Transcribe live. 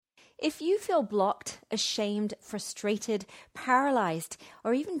If you feel blocked, ashamed, frustrated, paralyzed,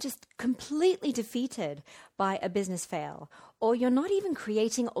 or even just completely defeated by a business fail, or you're not even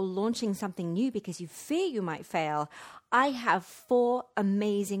creating or launching something new because you fear you might fail, I have 4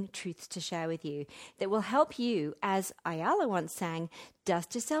 amazing truths to share with you that will help you, as Ayala once sang,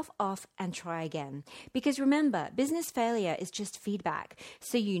 dust yourself off and try again. Because remember, business failure is just feedback.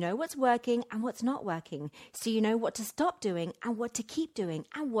 So you know what's working and what's not working. So you know what to stop doing and what to keep doing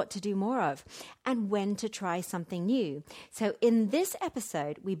and what to do more of, and when to try something new. So in this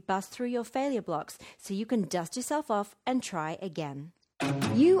episode, we bust through your failure blocks so you can dust yourself off and try again.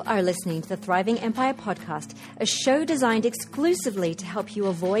 You are listening to the Thriving Empire Podcast, a show designed exclusively to help you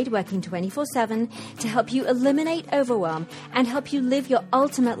avoid working 24/7, to help you eliminate overwhelm, and help you live your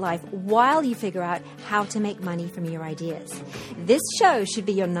ultimate life while you figure out how to make money from your ideas. This show should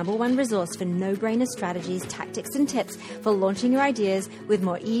be your number 1 resource for no-brainer strategies, tactics, and tips for launching your ideas with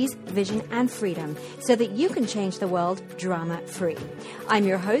more ease, vision, and freedom so that you can change the world drama-free. I'm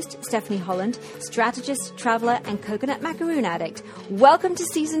your host, Stephanie Holland, strategist, traveler, and coconut macaroon addict. Welcome to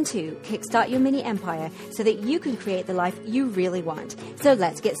Season 2, Kickstart Your Mini Empire so that you can create the life you really want. So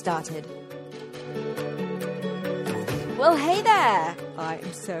let's get started. Well, hey there! I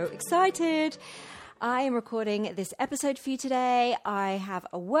am so excited. I am recording this episode for you today. I have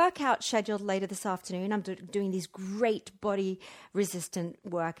a workout scheduled later this afternoon. I'm doing these great body resistant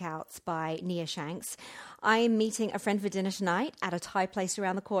workouts by Nia Shanks. I am meeting a friend for dinner tonight at a Thai place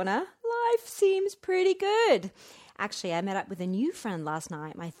around the corner. Life seems pretty good. Actually, I met up with a new friend last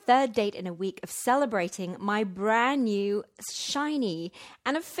night, my 3rd date in a week of celebrating my brand new, shiny,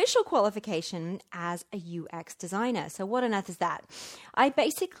 and official qualification as a UX designer. So what on earth is that? I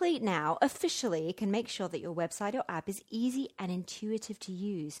basically now officially can make sure that your website or app is easy and intuitive to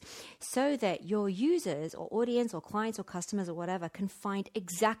use so that your users or audience or clients or customers or whatever can find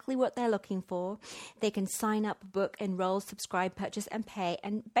exactly what they're looking for. They can sign up, book, enroll, subscribe, purchase, and pay,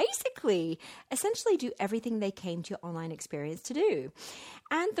 and basically, essentially do everything they came to your online experience to do.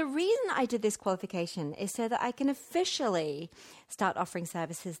 And the reason I did this qualification is so that I can officially start offering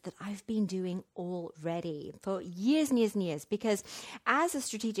services that I've been doing already for years and years and years. Because as a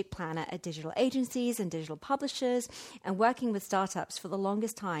strategic planner at digital agencies and digital publishers and working with startups for the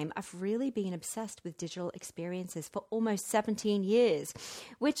longest time, I've really been obsessed with digital experiences for almost 17 years,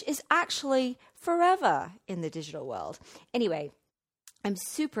 which is actually forever in the digital world. Anyway, I'm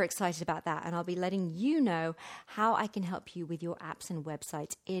super excited about that, and I'll be letting you know how I can help you with your apps and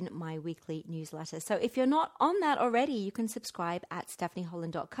websites in my weekly newsletter. So if you're not on that already, you can subscribe at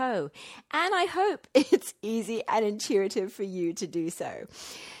stephanieholland.co, and I hope it's easy and intuitive for you to do so.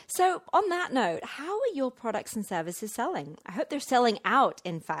 So on that note, how are your products and services selling? I hope they're selling out,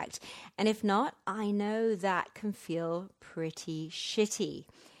 in fact. And if not, I know that can feel pretty shitty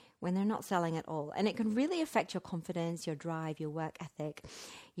when they're not selling at all. And it can really affect your confidence, your drive, your work ethic,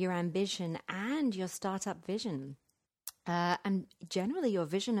 your ambition, and your startup vision. And generally your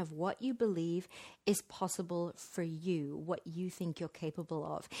vision of what you believe is possible for you, what you think you're capable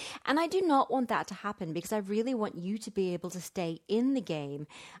of. And I do not want that to happen because I really want you to be able to stay in the game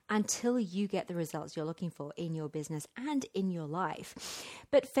until you get the results you're looking for in your business and in your life.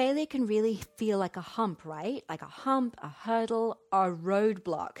 But failure can really feel like a hump, right? Like a hump, a hurdle, or a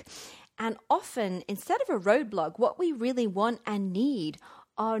roadblock. And often, instead of a roadblock, what we really want and need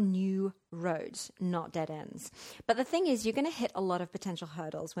are new roads, not dead ends. But the thing is, you're going to hit a lot of potential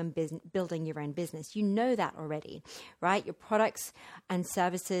hurdles when building your own business. You know that already, right? Your products and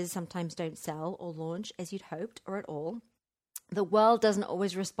services sometimes don't sell or launch as you'd hoped or at all. The world doesn't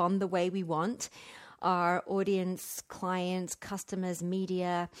always respond the way we want. Our audience, clients, customers,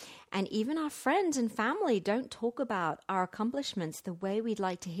 media, and even our friends and family don't talk about our accomplishments the way we'd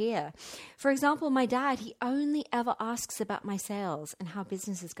like to hear. For example, my dad, he only ever asks about my sales and how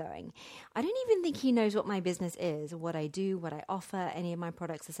business is going. I don't even think he knows what my business is, or what I do, what I offer, any of my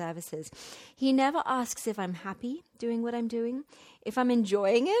products or services. He never asks if I'm happy doing what I'm doing, if I'm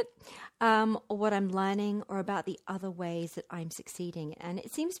enjoying it, or what I'm learning, or about the other ways that I'm succeeding. And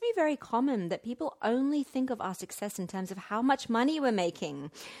it seems to be very common that people only think of our success in terms of how much money we're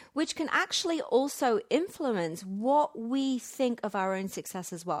making, which can actually also influence what we think of our own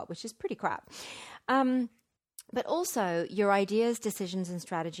success as well, which is pretty crap. But also, your ideas, decisions, and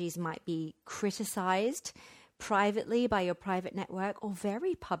strategies might be criticized privately by your private network or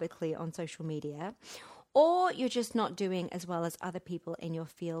very publicly on social media. Or you're just not doing as well as other people in your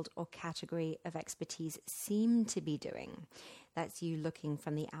field or category of expertise seem to be doing. That's you looking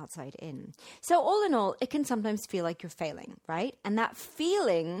from the outside in. So all in all, it can sometimes feel like you're failing, right? And that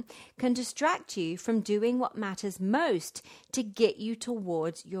feeling can distract you from doing what matters most to get you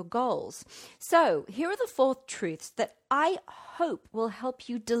towards your goals. So here are the 4 truths that I hope will help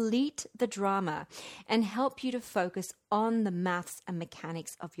you delete the drama and help you to focus on the maths and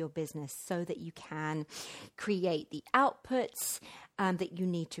mechanics of your business so that you can create the outputs that you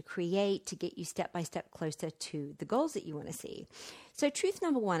need to create to get you step by step closer to the goals that you want to see. So truth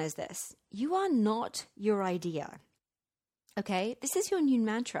number 1 is this: you are not your idea. Okay, this is your new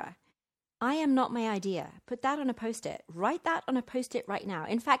mantra. I am not my idea. Put that on a Post-it. Write that on a Post-it right now.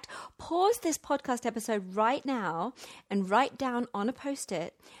 In fact, pause this podcast episode right now and write down on a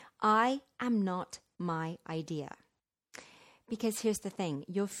Post-it, I am not my idea. Because here's the thing,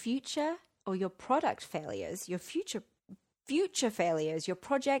 your future or your product failures, your future failures, your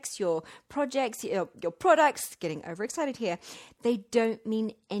products, getting overexcited here, they don't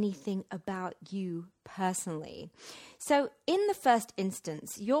mean anything about you personally. So in the first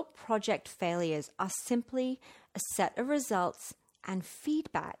instance, your project failures are simply a set of results and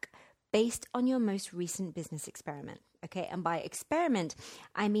feedback based on your most recent business experiment. Okay, and by experiment,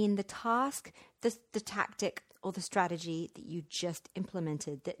 I mean the task, the tactic, or the strategy that you just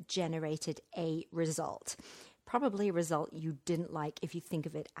implemented that generated a result. Probably a result you didn't like if you think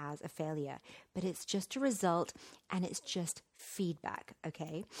of it as a failure, but it's just a result and it's just feedback,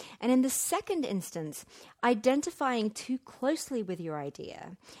 okay? And in the second instance, identifying too closely with your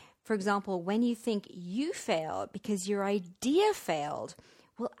idea. For example, when you think you failed because your idea failed,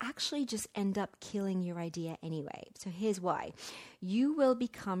 will actually just end up killing your idea anyway. So here's why. You will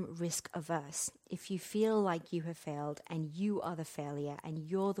become risk averse if you feel like you have failed and you are the failure and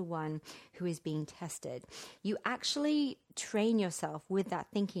you're the one who is being tested. You actually train yourself with that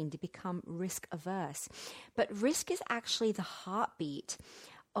thinking to become risk averse. But risk is actually the heartbeat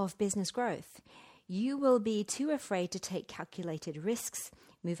of business growth. You will be too afraid to take calculated risks,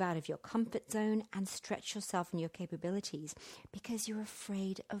 move out of your comfort zone, and stretch yourself and your capabilities because you're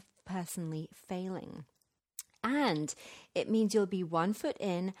afraid of personally failing. And it means you'll be 1 foot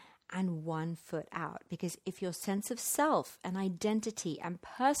in and 1 foot out, because if your sense of self and identity and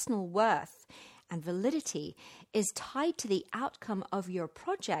personal worth and validity is tied to the outcome of your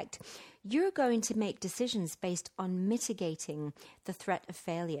project, you're going to make decisions based on mitigating the threat of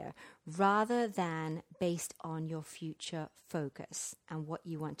failure rather than based on your future focus and what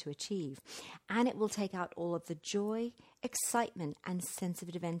you want to achieve. And it will take out all of the joy, excitement, and sense of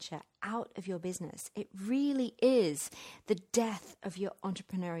adventure out of your business. It really is the death of your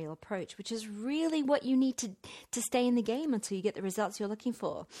entrepreneurial approach, which is really what you need to stay in the game until you get the results you're looking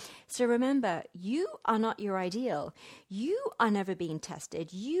for. So remember, you are not your ideal. You are never being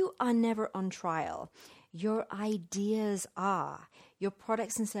tested. You are never on trial. Your ideas are. Your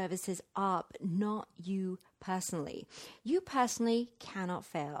products and services are, but not you personally. You personally cannot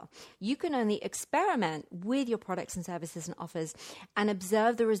fail. You can only experiment with your products and services and offers and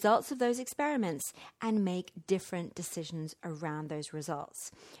observe the results of those experiments and make different decisions around those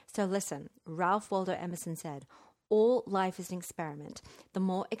results. So listen, Ralph Waldo Emerson said, all life is an experiment. The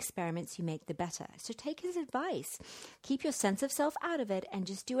more experiments you make, the better. So take his advice. Keep your sense of self out of it and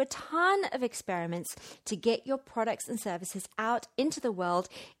just do a ton of experiments to get your products and services out into the world,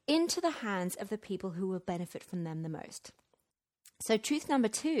 into the hands of the people who will benefit from them the most. So truth number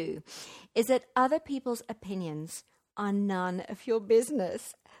 2 is that other people's opinions are none of your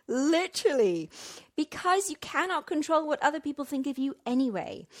business. Literally. Because you cannot control what other people think of you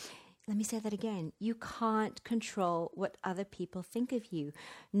anyway. Let me say that again. You can't control what other people think of you,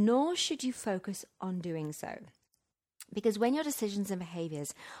 nor should you focus on doing so. Because when your decisions and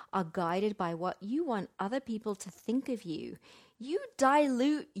behaviors are guided by what you want other people to think of you, you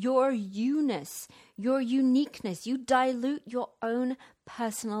dilute your you-ness, your uniqueness. You dilute your own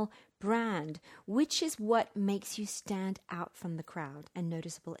personal brand, which is what makes you stand out from the crowd and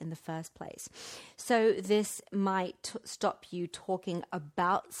noticeable in the first place. So this might stop you talking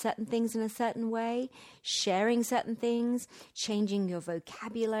about certain things in a certain way, sharing certain things, changing your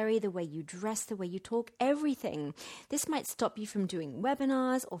vocabulary, the way you dress, the way you talk, everything. This might stop you from doing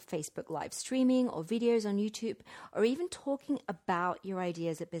webinars or Facebook live streaming or videos on YouTube, or even talking about your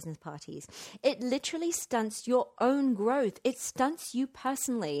ideas at business parties. It literally stunts your own growth. It stunts you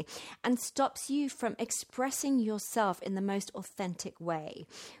personally and stops you from expressing yourself in the most authentic way,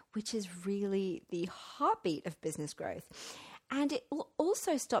 which is really the heartbeat of business growth. And it will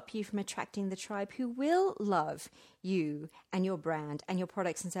also stop you from attracting the tribe who will love you and your brand and your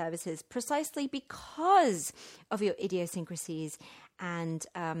products and services precisely because of your idiosyncrasies and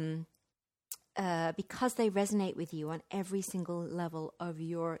because they resonate with you on every single level of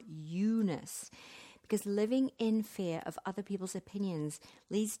your you-ness. Because living in fear of other people's opinions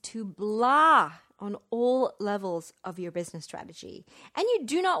leads to blah on all levels of your business strategy. And you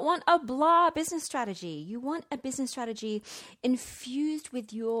do not want a blah business strategy. You want a business strategy infused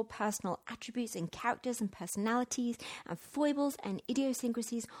with your personal attributes and characters and personalities and foibles and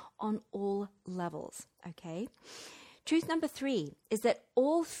idiosyncrasies on all levels, okay? Truth number 3 is that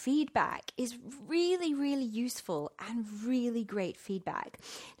all feedback is really, really useful and really great feedback.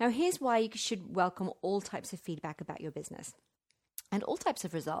 Now, here's why you should welcome all types of feedback about your business and all types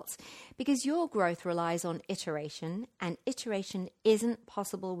of results, because your growth relies on iteration, and iteration isn't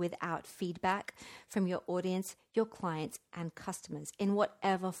possible without feedback from your audience, your clients, and customers in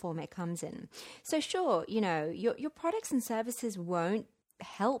whatever form it comes in. So sure, your products and services won't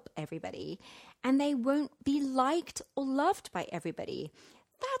help everybody, and they won't be liked or loved by everybody.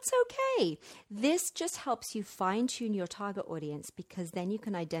 That's okay. This just helps you fine-tune your target audience, because then you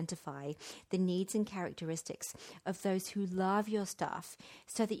can identify the needs and characteristics of those who love your stuff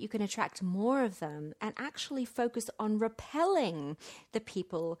so that you can attract more of them and actually focus on repelling the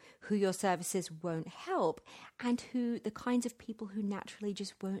people who your services won't help and the kinds of people who naturally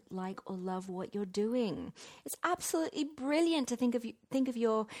just won't like or love what you're doing. It's absolutely brilliant to think of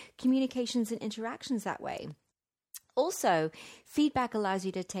your communications and interactions that way. Also, feedback allows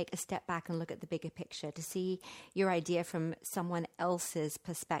you to take a step back and look at the bigger picture, to see your idea from someone else's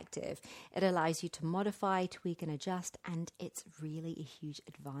perspective. It allows you to modify, tweak, and adjust, and it's really a huge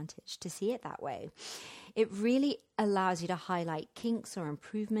advantage to see it that way. It really allows you to highlight kinks or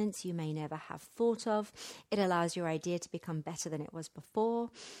improvements you may never have thought of. It allows your idea to become better than it was before.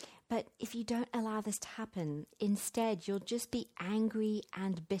 But if you don't allow this to happen, instead, you'll just be angry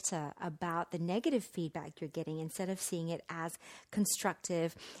and bitter about the negative feedback you're getting instead of seeing it as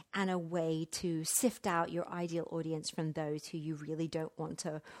constructive and a way to sift out your ideal audience from those who you really don't want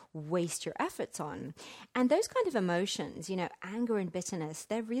to waste your efforts on. And those kind of emotions, anger and bitterness,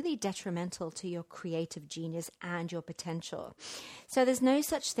 they're really detrimental to your creative genius and your potential. So there's no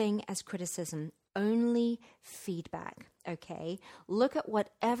such thing as criticism, only feedback, okay? Look at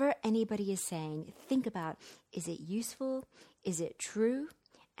whatever anybody is saying. Think about, is it useful? Is it true?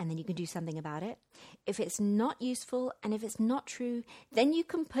 And then you can do something about it. If it's not useful and if it's not true, then you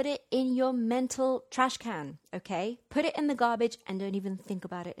can put it in your mental trash can, okay? Put it in the garbage and don't even think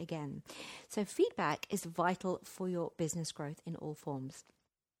about it again. So feedback is vital for your business growth in all forms.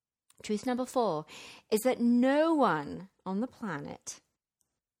 Truth number 4 is that no one on the planet,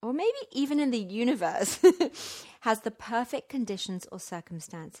 or maybe even in the universe, has the perfect conditions or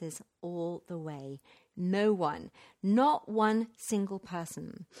circumstances all the way. No one, not one single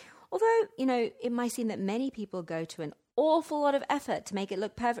person. Although, it might seem that many people go to an awful lot of effort to make it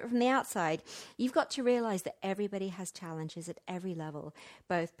look perfect from the outside, you've got to realize that everybody has challenges at every level,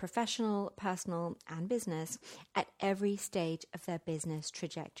 both professional, personal, and business, at every stage of their business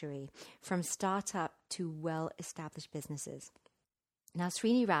trajectory, from startup to well-established businesses. Now,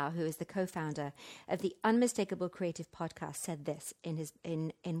 Srini Rao, who is the co-founder of the Unmistakable Creative Podcast, said this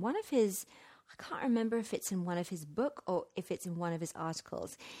in one of his, I can't remember if it's in one of his book or if it's in one of his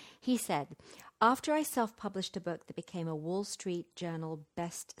articles. He said, "After I self-published a book that became a Wall Street Journal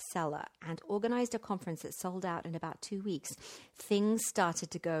bestseller and organized a conference that sold out in about 2 weeks, things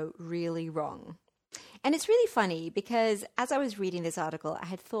started to go really wrong." And it's really funny because as I was reading this article, I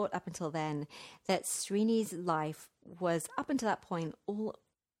had thought up until then that Srini's life was, up until that point, all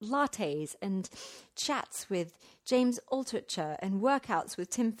lattes and chats with James Altucher and workouts with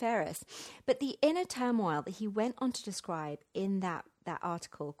Tim Ferriss. But the inner turmoil that he went on to describe in that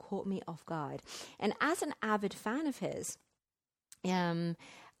article caught me off guard. And as an avid fan of his,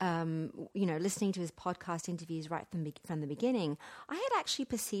 listening to his podcast interviews right from the beginning, I had actually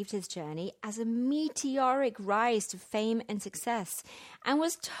perceived his journey as a meteoric rise to fame and success, and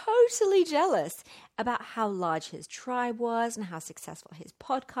was totally jealous about how large his tribe was and how successful his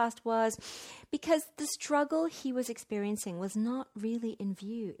podcast was, because the struggle he was experiencing was not really in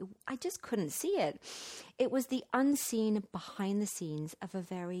view. I just couldn't see it. It was the unseen behind the scenes of a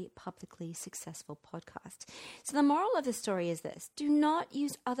very publicly successful podcast. So the moral of the story is this: do not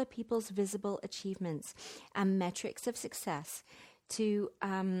use other people's visible achievements and metrics of success to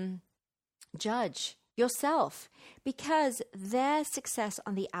judge yourself, because their success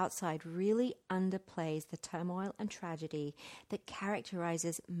on the outside really underplays the turmoil and tragedy that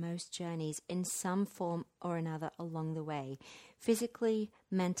characterizes most journeys in some form or another along the way, physically,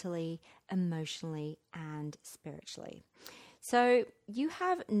 mentally, emotionally, and spiritually. So you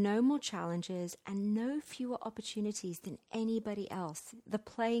have no more challenges and no fewer opportunities than anybody else. The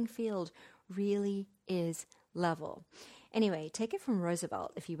playing field really is level. Anyway, take it from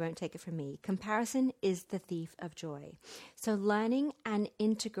Roosevelt if you won't take it from me. Comparison is the thief of joy. So learning and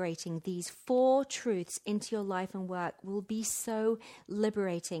integrating these 4 truths into your life and work will be so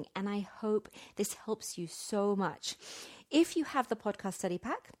liberating, and I hope this helps you so much. If you have the podcast study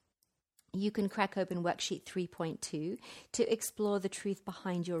pack, you can crack open worksheet 3.2 to explore the truth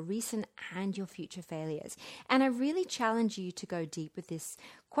behind your recent and your future failures. And I really challenge you to go deep with this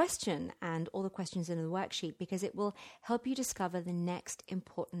question and all the questions in the worksheet, because it will help you discover the next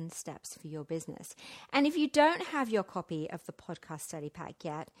important steps for your business. And if you don't have your copy of the podcast study pack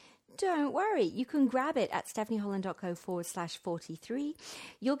yet, don't worry. You can grab it at stephanieholland.co/43.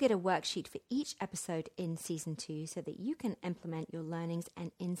 You'll get a worksheet for each episode in season 2 so that you can implement your learnings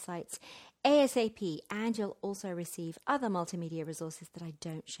and insights ASAP. And you'll also receive other multimedia resources that I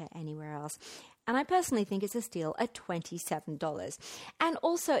don't share anywhere else. And I personally think it's a steal at $27. And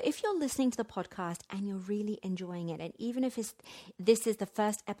also, if you're listening to the podcast and you're really enjoying it, and even if this is the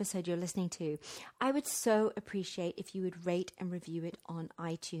first episode you're listening to, I would so appreciate if you would rate and review it on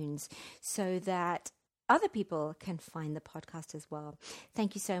iTunes so that other people can find the podcast as well.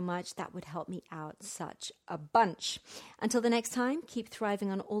 Thank you so much. That would help me out such a bunch. Until the next time, keep thriving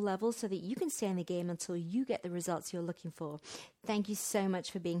on all levels so that you can stay in the game until you get the results you're looking for. Thank you so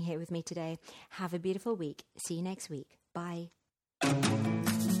much for being here with me today. Have a beautiful week. See you next week. Bye.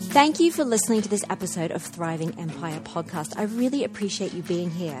 Thank you for listening to this episode of Thriving Empire Podcast. I really appreciate you being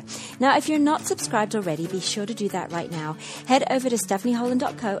here. Now, if you're not subscribed already, be sure to do that right now. Head over to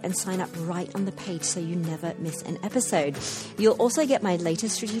stephanieholland.co and sign up right on the page so you never miss an episode. You'll also get my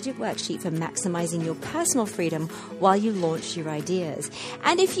latest strategic worksheet for maximizing your personal freedom while you launch your ideas.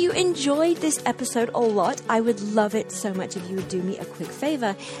 And if you enjoyed this episode a lot, I would love it so much if you would do me a quick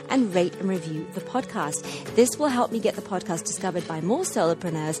favor and rate and review the podcast. This will help me get the podcast discovered by more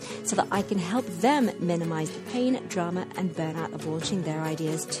solopreneurs so that I can help them minimize the pain, drama, and burnout of launching their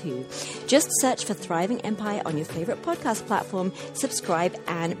ideas too. Just search for Thriving Empire on your favorite podcast platform, subscribe,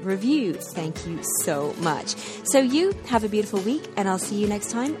 and review. Thank you so much. So you have a beautiful week, and I'll see you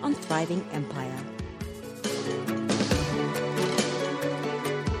next time on Thriving Empire.